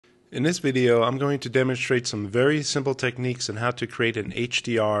In this video, I'm going to demonstrate some very simple techniques on how to create an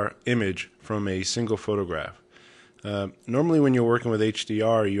HDR image from a single photograph. Normally when you're working with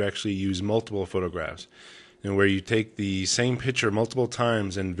HDR, you actually use multiple photographs, and where you take the same picture multiple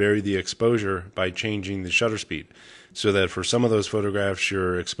times and vary the exposure by changing the shutter speed, so that for some of those photographs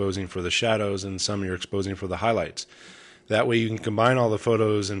you're exposing for the shadows and some you're exposing for the highlights. That way you can combine all the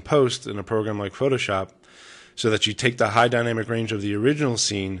photos in post in a program like Photoshop, so that you take the high dynamic range of the original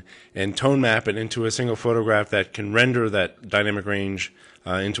scene and tone map it into a single photograph that can render that dynamic range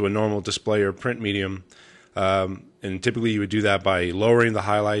into a normal display or print medium. And typically you would do that by lowering the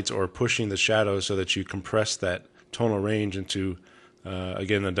highlights or pushing the shadows so that you compress that tonal range into,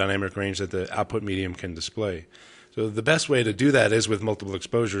 again, a dynamic range that the output medium can display. So the best way to do that is with multiple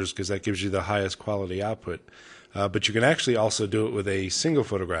exposures, because that gives you the highest quality output. But you can actually also do it with a single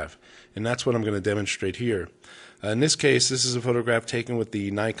photograph, and that's what I'm going to demonstrate here. In this case, this is a photograph taken with the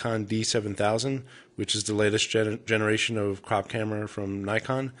Nikon D7000, which is the latest generation of crop camera from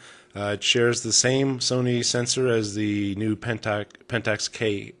Nikon. It shares the same Sony sensor as the new Pentax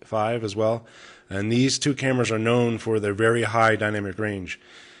K5 as well, and these two cameras are known for their very high dynamic range.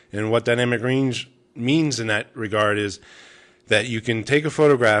 And what dynamic range means in that regard is that you can take a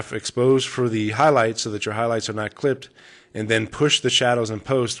photograph, expose for the highlights so that your highlights are not clipped, and then push the shadows in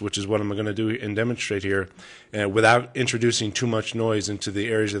post, which is what I'm going to do and demonstrate here, without introducing too much noise into the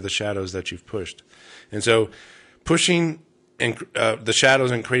areas of the shadows that you've pushed. And so pushing the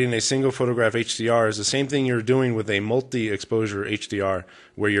shadows and creating a single photograph HDR is the same thing you're doing with a multi-exposure HDR,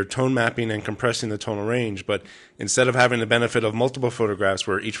 where you're tone mapping and compressing the tonal range, but instead of having the benefit of multiple photographs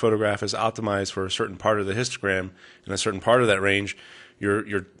where each photograph is optimized for a certain part of the histogram and a certain part of that range,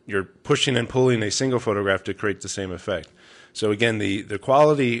 you're pushing and pulling a single photograph to create the same effect. So again, the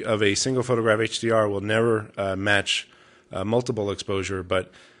quality of a single photograph HDR will never match multiple exposure,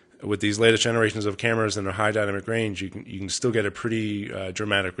 but with these latest generations of cameras and their high dynamic range, you can still get a pretty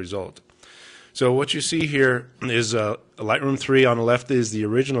dramatic result. So what you see here is a Lightroom 3. On the left is the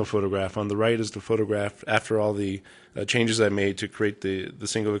original photograph. On the right is the photograph after all the changes I made to create the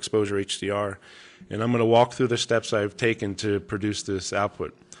single exposure HDR. And I'm going to walk through the steps I've taken to produce this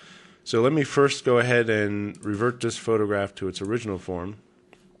output. So let me first go ahead and revert this photograph to its original form.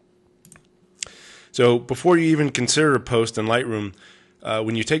 So before you even consider a post in Lightroom,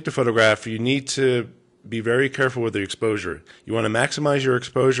 when you take the photograph, you need to be very careful with the exposure. You want to maximize your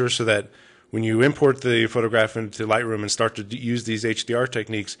exposure so that when you import the photograph into Lightroom and start to use these HDR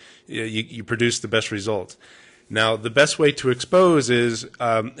techniques, you produce the best result. Now, the best way to expose is,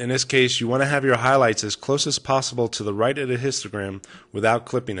 in this case, you want to have your highlights as close as possible to the right of the histogram without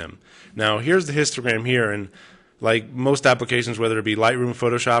clipping them. Now, here's the histogram here, and like most applications, whether it be Lightroom,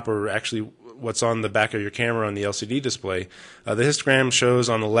 Photoshop, or actually what's on the back of your camera on the LCD display, the histogram shows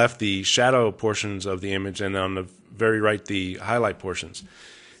on the left the shadow portions of the image, and on the very right the highlight portions.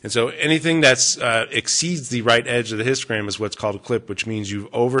 And so anything that exceeds the right edge of the histogram is what's called a clip, which means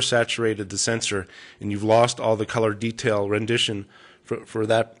you've oversaturated the sensor and you've lost all the color detail rendition for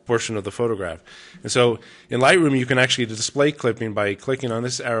that portion of the photograph. And so in Lightroom you can actually display clipping by clicking on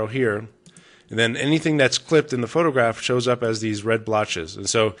this arrow here, and then anything that's clipped in the photograph shows up as these red blotches. And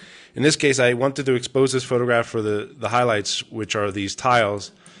so in this case I wanted to expose this photograph for the highlights, which are these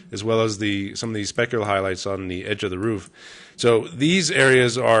tiles, as well as some of these specular highlights on the edge of the roof. So these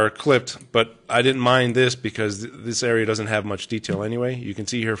areas are clipped, but I didn't mind this because this area doesn't have much detail anyway. You can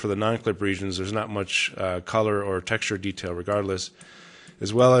see here for the non-clip regions there's not much color or texture detail regardless.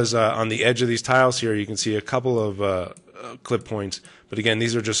 As well as on the edge of these tiles here you can see a couple of clip points, but again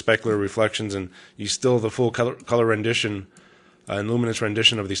these are just specular reflections, and the full color rendition and luminance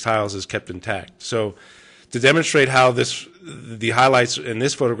rendition of these tiles is kept intact. So to demonstrate how the highlights in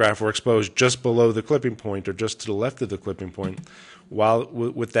this photograph were exposed just below the clipping point, or just to the left of the clipping point, while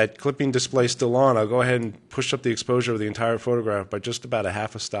with that clipping display still on, I'll go ahead and push up the exposure of the entire photograph by just about a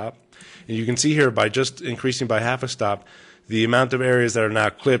half a stop. And you can see here, by just increasing by half a stop, the amount of areas that are now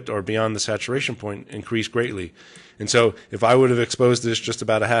clipped or beyond the saturation point increase greatly. And so if I would have exposed this just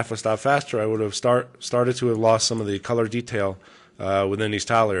about a half a stop faster, I would have started to have lost some of the color detail within these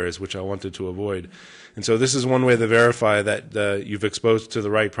tile areas, which I wanted to avoid. And so this is one way to verify that you've exposed to the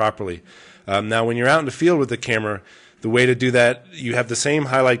right properly. Now when you're out in the field with the camera, the way to do that, you have the same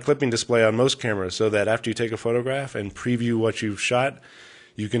highlight clipping display on most cameras, so that after you take a photograph and preview what you've shot,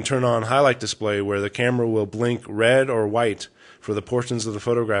 you can turn on highlight display where the camera will blink red or white for the portions of the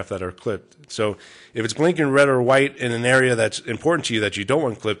photograph that are clipped. So if it's blinking red or white in an area that's important to you that you don't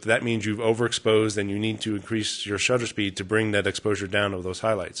want clipped, that means you've overexposed and you need to increase your shutter speed to bring that exposure down of those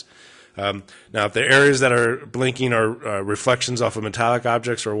highlights. Now, if the areas that are blinking are reflections off of metallic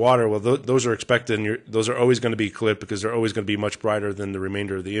objects or water, well, those are expected, and those are always going to be clipped because they're always going to be much brighter than the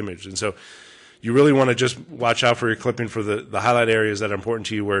remainder of the image. And so you really want to just watch out for your clipping for the highlight areas that are important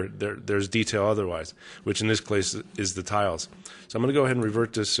to you where there's detail otherwise, which in this case is the tiles. So I'm going to go ahead and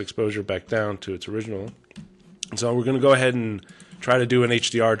revert this exposure back down to its original. And so we're going to go ahead and try to do an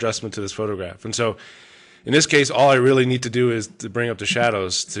HDR adjustment to this photograph. And so in this case, all I really need to do is to bring up the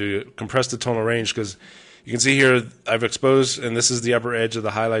shadows to compress the tonal range, because you can see here I've exposed, and this is the upper edge of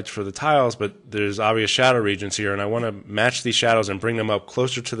the highlights for the tiles, but there's obvious shadow regions here, and I want to match these shadows and bring them up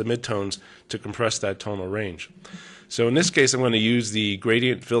closer to the midtones to compress that tonal range. So in this case, I'm going to use the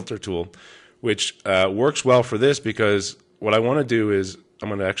gradient filter tool, which works well for this, because what I want to do is I'm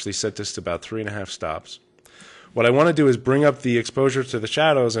going to actually set this to about 3.5 stops. What I want to do is bring up the exposure to the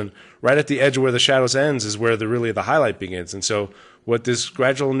shadows, and right at the edge where the shadows ends is where really the highlight begins. And so what this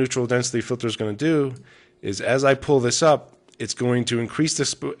gradual neutral density filter is going to do is, as I pull this up, it's going to increase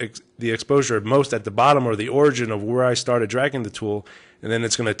the exposure most at the bottom or the origin of where I started dragging the tool, and then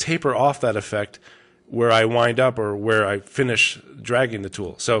it's going to taper off that effect where I wind up or where I finish dragging the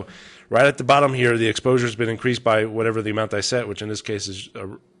tool. So right at the bottom here, the exposure has been increased by whatever the amount I set, which in this case is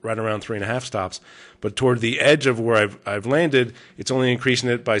right around 3.5 stops. But toward the edge of where I've landed, it's only increasing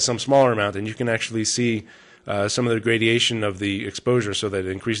it by some smaller amount, and you can actually see some of the gradation of the exposure, so that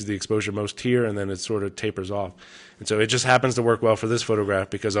it increases the exposure most here, and then it sort of tapers off. And so it just happens to work well for this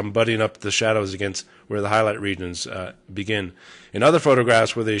photograph because I'm butting up the shadows against where the highlight regions begin. In other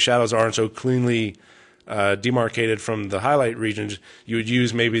photographs where the shadows aren't so cleanly demarcated from the highlight regions, you would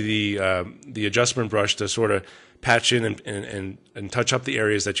use maybe the adjustment brush to sort of patch in and touch up the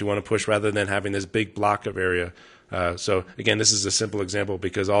areas that you want to push, rather than having this big block of area. So again, this is a simple example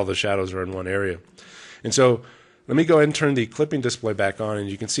because all the shadows are in one area. And so let me go ahead and turn the clipping display back on, and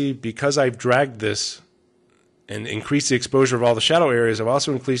you can see because I've dragged this and increased the exposure of all the shadow areas, I've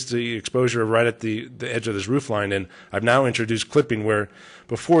also increased the exposure right at the edge of this roof line, and I've now introduced clipping where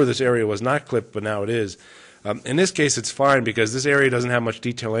before this area was not clipped, but now it is. In this case, it's fine because this area doesn't have much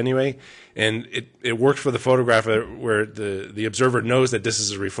detail anyway, and it works for the photograph where the observer knows that this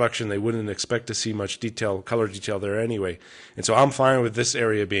is a reflection. They wouldn't expect to see much detail, color detail there anyway. And so I'm fine with this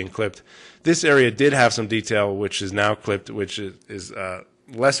area being clipped. This area did have some detail, which is now clipped, which is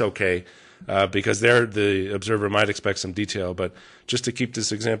less okay, because there the observer might expect some detail. But just to keep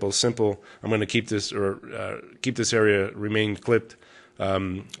this example simple, I'm going to keep this area remain clipped.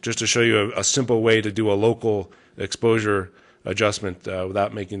 Just to show you a simple way to do a local exposure adjustment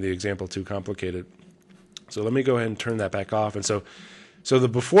without making the example too complicated. So let me go ahead and turn that back off. And so the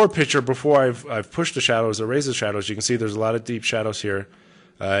before picture, before I've pushed the shadows or raised the shadows, you can see there's a lot of deep shadows here,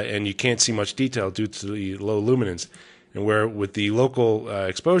 and you can't see much detail due to the low luminance. And where with the local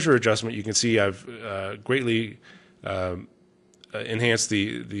exposure adjustment, you can see I've greatly enhanced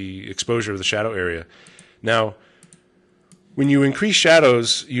the exposure of the shadow area. Now, when you increase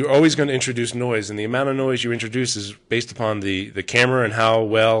shadows, you're always going to introduce noise, and the amount of noise you introduce is based upon the camera and how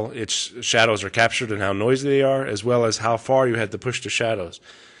well its shadows are captured and how noisy they are, as well as how far you had to push the shadows.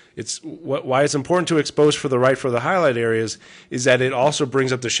 Why it's important to expose for the highlight areas is that it also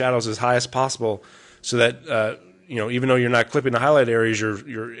brings up the shadows as high as possible, so that even though you're not clipping the highlight areas,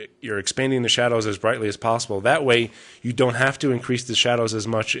 you're expanding the shadows as brightly as possible. That way, you don't have to increase the shadows as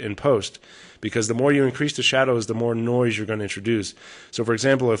much in post, because the more you increase the shadows, the more noise you're going to introduce. So, for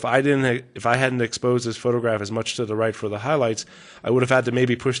example, if I hadn't exposed this photograph as much to the right for the highlights, I would have had to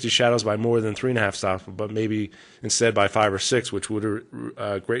maybe push these shadows by more than 3.5 stops, but maybe instead by 5 or 6, which would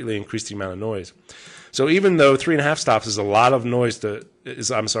greatly increase the amount of noise. So even though 3.5 stops is a lot of noise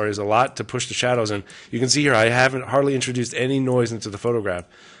is a lot to push the shadows, and you can see here I haven't hardly introduced any noise into the photograph.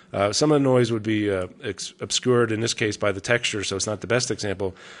 Some of the noise would be obscured in this case by the texture, so it's not the best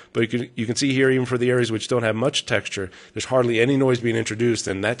example. But you can see here, even for the areas which don't have much texture, there's hardly any noise being introduced,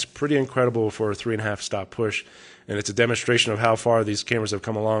 and that's pretty incredible for a 3.5 stop push. And it's a demonstration of how far these cameras have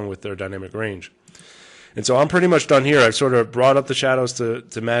come along with their dynamic range. And so I'm pretty much done here. I've sort of brought up the shadows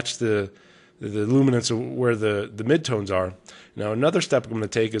to match the luminance of where the midtones are. Now another step I'm going to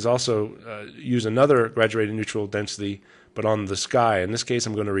take is also use another graduated neutral density, but on the sky. In this case,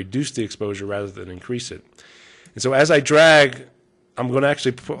 I'm going to reduce the exposure rather than increase it. And so as I drag, I'm going to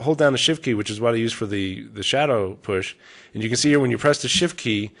actually hold down the shift key, which is what I use for the shadow push. And you can see here when you press the shift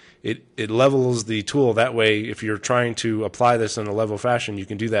key, it levels the tool. That way, if you're trying to apply this in a level fashion, you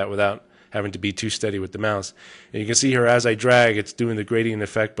can do that without having to be too steady with the mouse. And you can see here as I drag, it's doing the gradient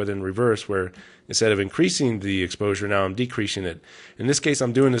effect, but in reverse, where instead of increasing the exposure, now I'm decreasing it. In this case,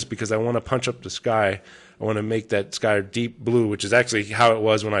 I'm doing this because I want to punch up the sky. I want to make that sky deep blue, which is actually how it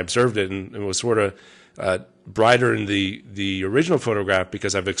was when I observed it, and it was sort of brighter in the original photograph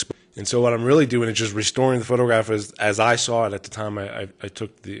because I've exposed. And so what I'm really doing is just restoring the photograph as I saw it at the time I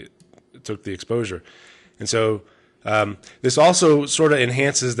took the exposure. And so this also sort of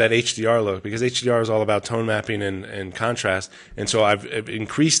enhances that HDR look, because HDR is all about tone mapping and contrast. And so I've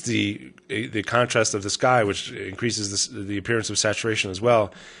increased the contrast of the sky, which increases the appearance of saturation as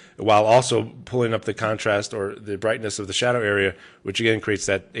well, while also pulling up the contrast or the brightness of the shadow area, which again creates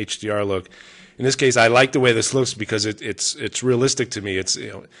that HDR look. In this case, I like the way this looks because it's realistic to me. It's,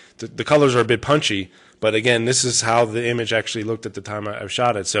 you know, the colors are a bit punchy, but again, this is how the image actually looked at the time I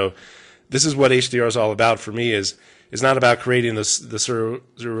shot it. So this is what HDR is all about for me. Is not about creating the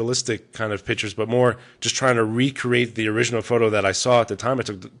surrealistic kind of pictures, but more just trying to recreate the original photo that I saw at the time I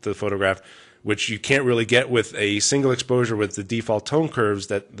took the photograph, which you can't really get with a single exposure with the default tone curves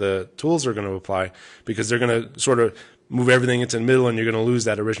that the tools are going to apply, because they're going to sort of move everything into the middle and you're going to lose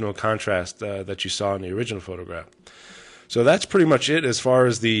that original contrast that you saw in the original photograph. So that's pretty much it as far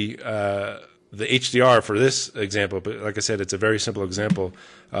as the HDR for this example. But like I said, it's a very simple example.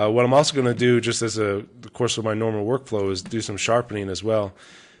 What I'm also going to do, just as the course of my normal workflow, is do some sharpening as well.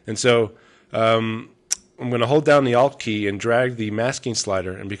 And so I'm going to hold down the Alt key and drag the masking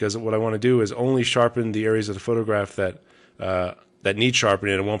slider, and because what I want to do is only sharpen the areas of the photograph that need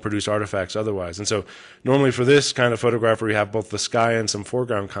sharpening and won't produce artifacts otherwise. And so normally for this kind of photograph where you have both the sky and some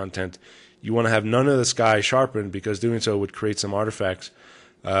foreground content, you want to have none of the sky sharpened, because doing so would create some artifacts.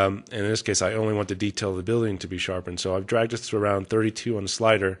 And in this case, I only want the detail of the building to be sharpened. So I've dragged this to around 32 on the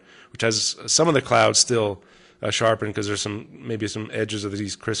slider, which has some of the clouds still sharpened, because there's maybe some edges of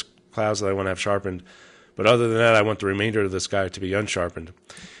these crisp clouds that I want to have sharpened. But other than that, I want the remainder of the sky to be unsharpened.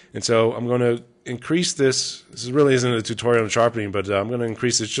 And so I'm going to increase this. This really isn't a tutorial on sharpening, but I'm going to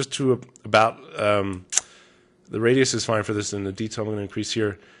increase this just to about, the radius is fine for this, and the detail I'm going to increase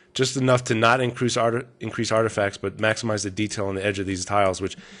here just enough to not increase artifacts, but maximize the detail on the edge of these tiles,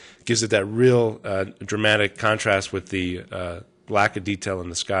 which gives it that real dramatic contrast with the lack of detail in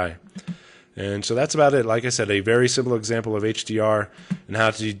the sky. And so that's about it. Like I said, a very simple example of HDR and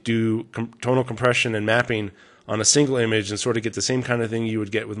how to do tonal compression and mapping on a single image and sort of get the same kind of thing you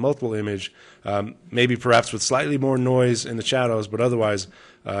would get with multiple image, maybe perhaps with slightly more noise in the shadows, but otherwise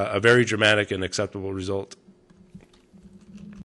a very dramatic and acceptable result.